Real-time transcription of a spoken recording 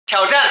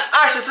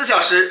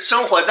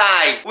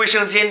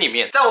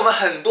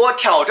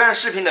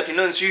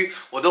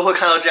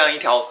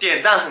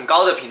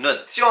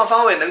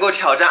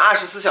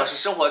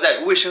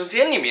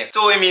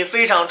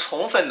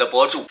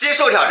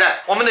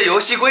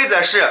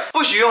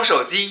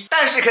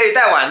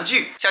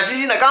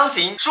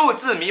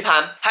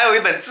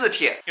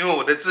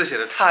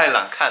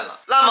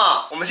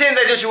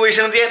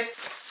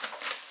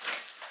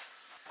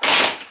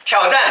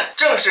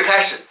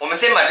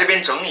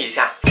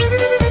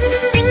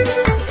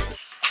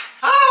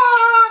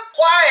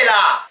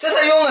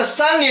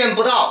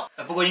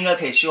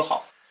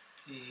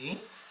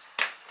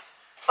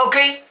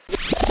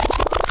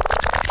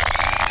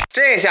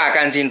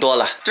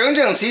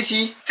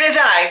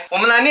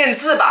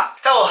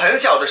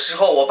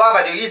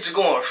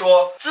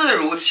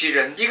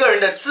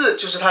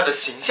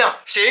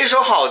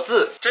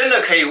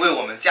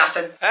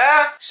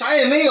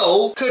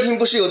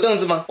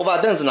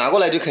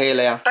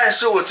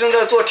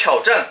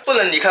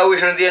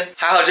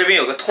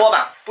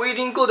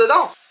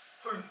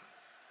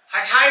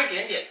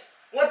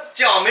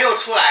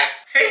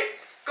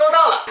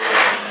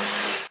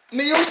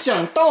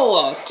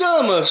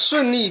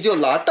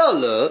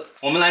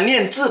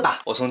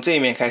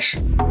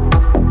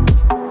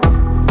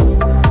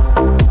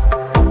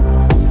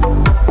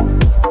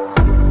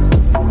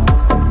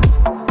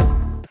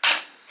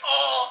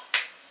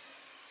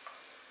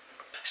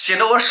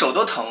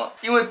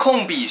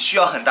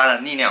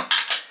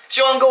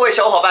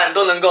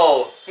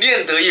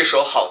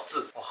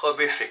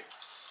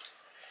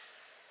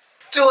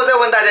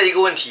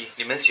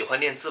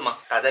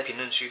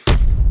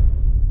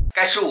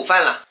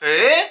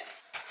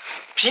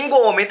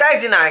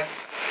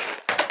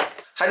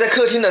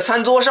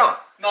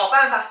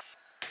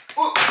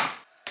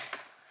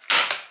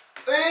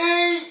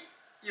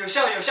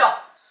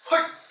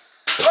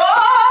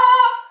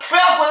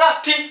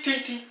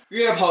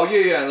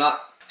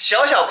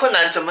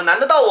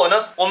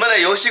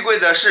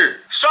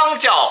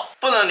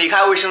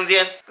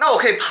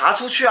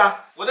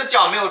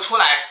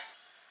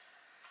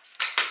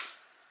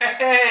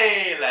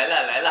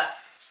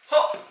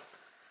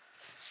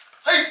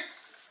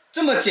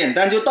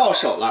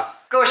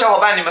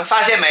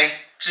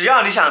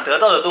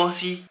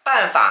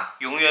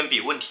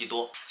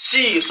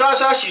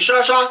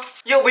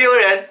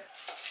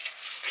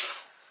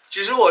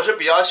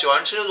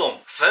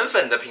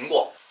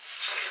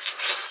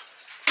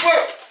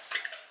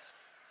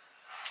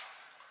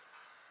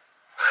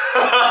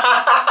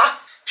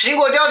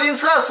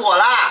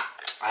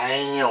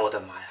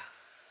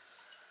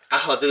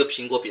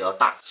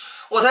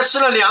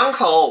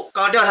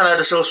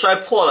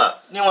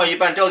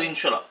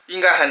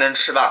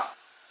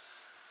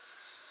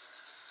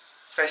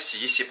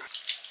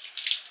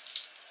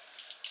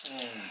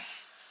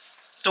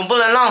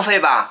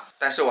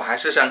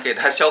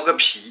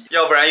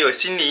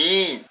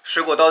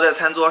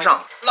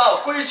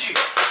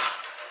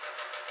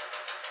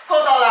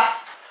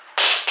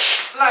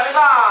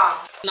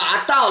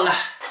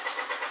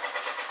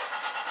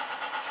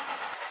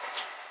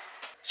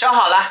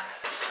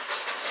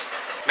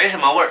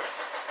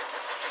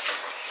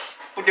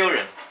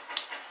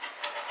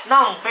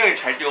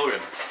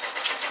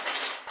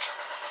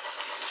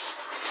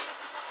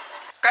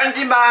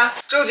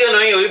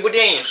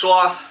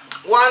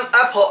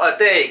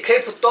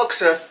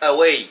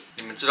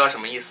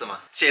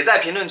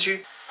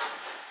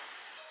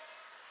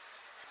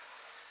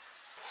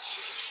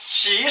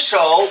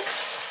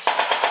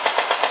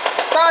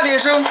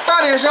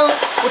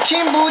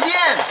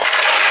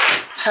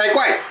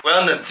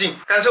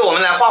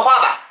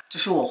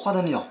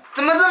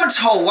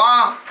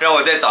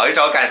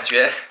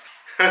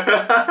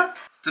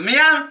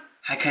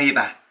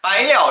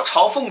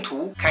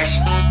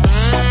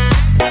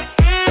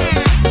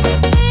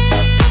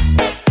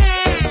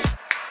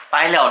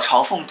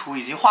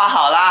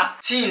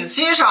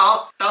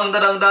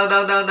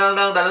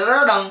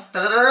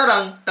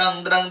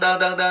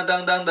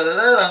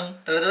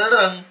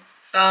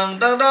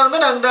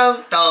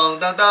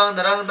当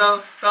当当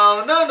当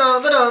当当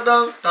当当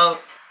当当，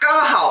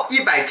刚好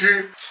100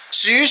只，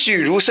栩栩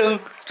如生，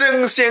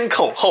争先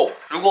恐后。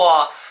如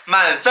果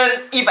满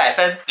分100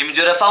分，你们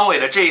觉得方伟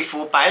的这一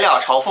幅百鸟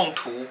朝凤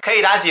图可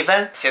以打几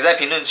分？写在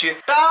评论区。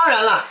当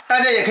然了，大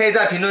家也可以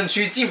在评论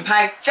区竞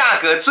拍，价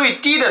格最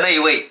低的那一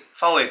位，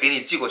方伟给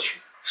你寄过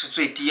去，是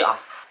最低啊。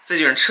这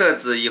卷册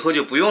子以后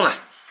就不用了，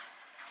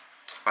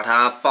把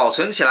它保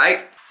存起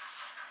来。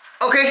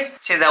OK，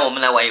 现在我们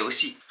来玩游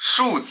戏，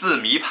数字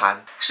谜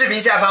盘。视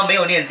频下方没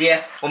有链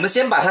接，我们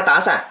先把它打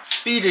散，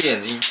闭着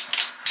眼睛。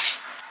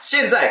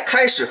现在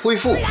开始恢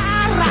复。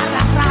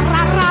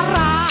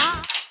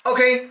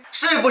OK，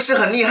 是不是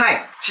很厉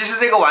害？其实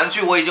这个玩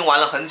具我已经玩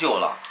了很久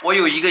了，我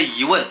有一个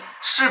疑问，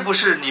是不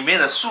是里面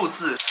的数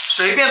字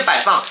随便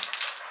摆放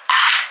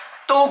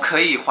都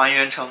可以还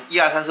原成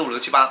1、2、3、4、5、6、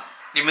7、8？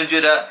你们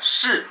觉得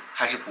是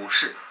还是不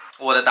是？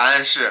我的答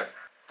案是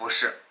不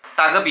是。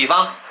打个比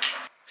方，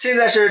现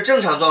在是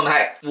正常状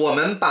态，我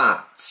们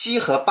把7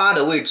和8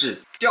的位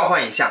置调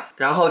换一下，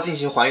然后进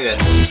行还原。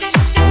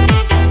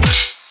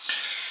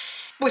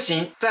不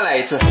行，再来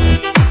一次。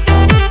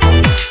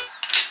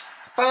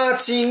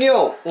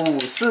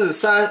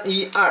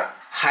8765431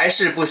还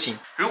是不行。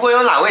如果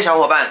有哪位小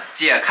伙伴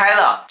解开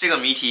了这个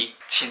谜题，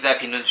请在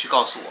评论区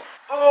告诉我。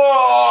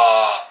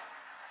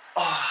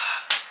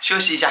休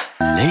息一下。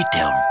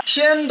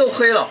天都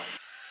黑了，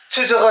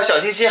翠翠和小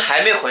星星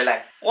还没回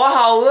来，我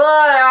好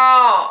饿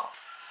呀！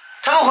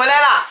他们回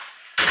来啦！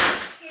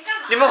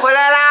你们回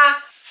来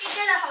啦！给你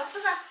带点好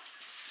吃的。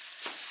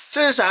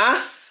这是啥？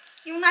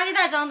用垃圾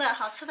袋装的，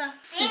好吃的。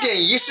一点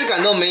仪式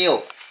感都没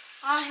有。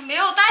哎，没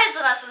有袋子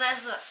了，实在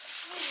是。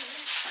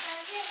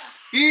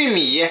玉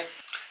米，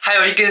还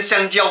有一根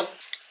香蕉。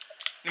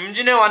你们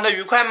今天玩的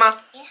愉快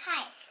吗？厉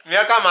害。你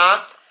要干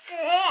嘛？纸。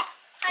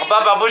我爸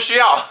爸不需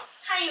要。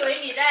他以为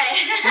你在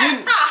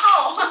大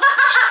号。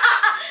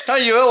他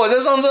以为我在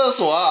上厕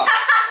所。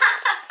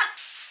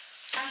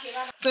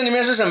这里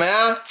面是什么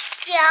呀？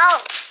酒。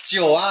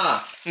酒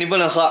啊，你不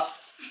能喝。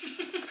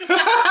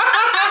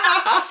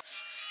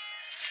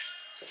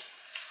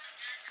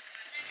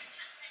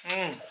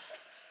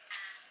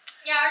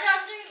鸟儿叫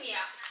是玉米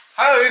啊。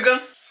还有一根，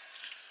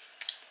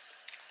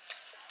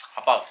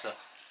好不好吃？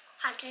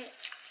好吃。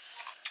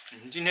你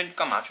们今天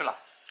干嘛去了？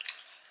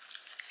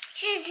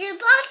去吃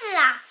包子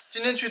啦。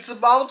今天去吃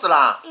包子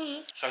啦。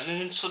小星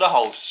星吃的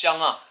好香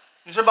啊！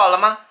你吃饱了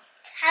吗？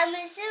还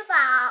没吃饱。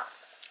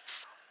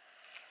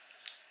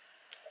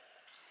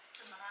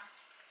怎么了？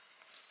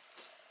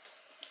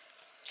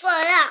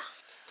完了。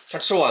他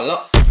吃完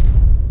了。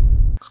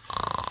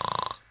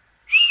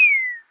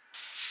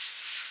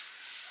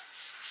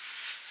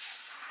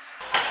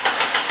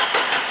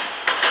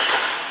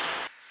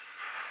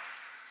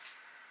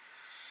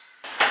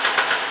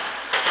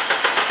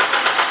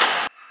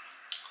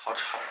好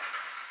吵啊！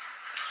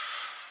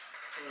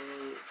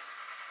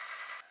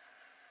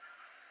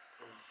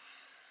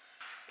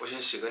我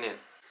先洗个脸。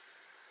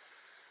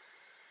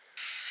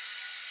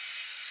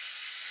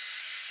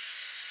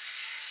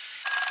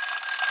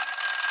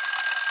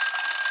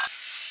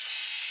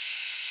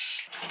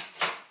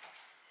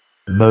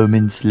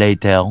Moments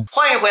later，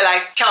 欢迎回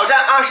来！挑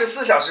战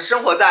24小时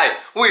生活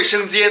在卫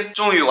生间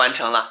终于完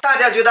成了。大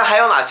家觉得还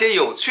有哪些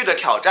有趣的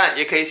挑战，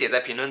也可以写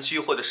在评论区，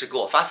或者是给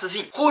我发私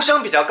信。呼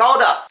声比较高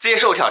的接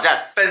受挑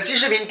战。本期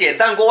视频点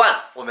赞过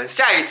万，我们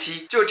下一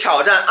期就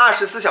挑战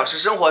24小时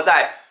生活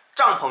在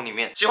帐篷里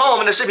面。喜欢我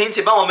们的视频，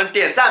请帮我们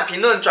点赞、评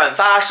论、转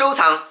发、收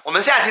藏。我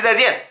们下期再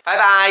见，拜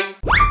拜。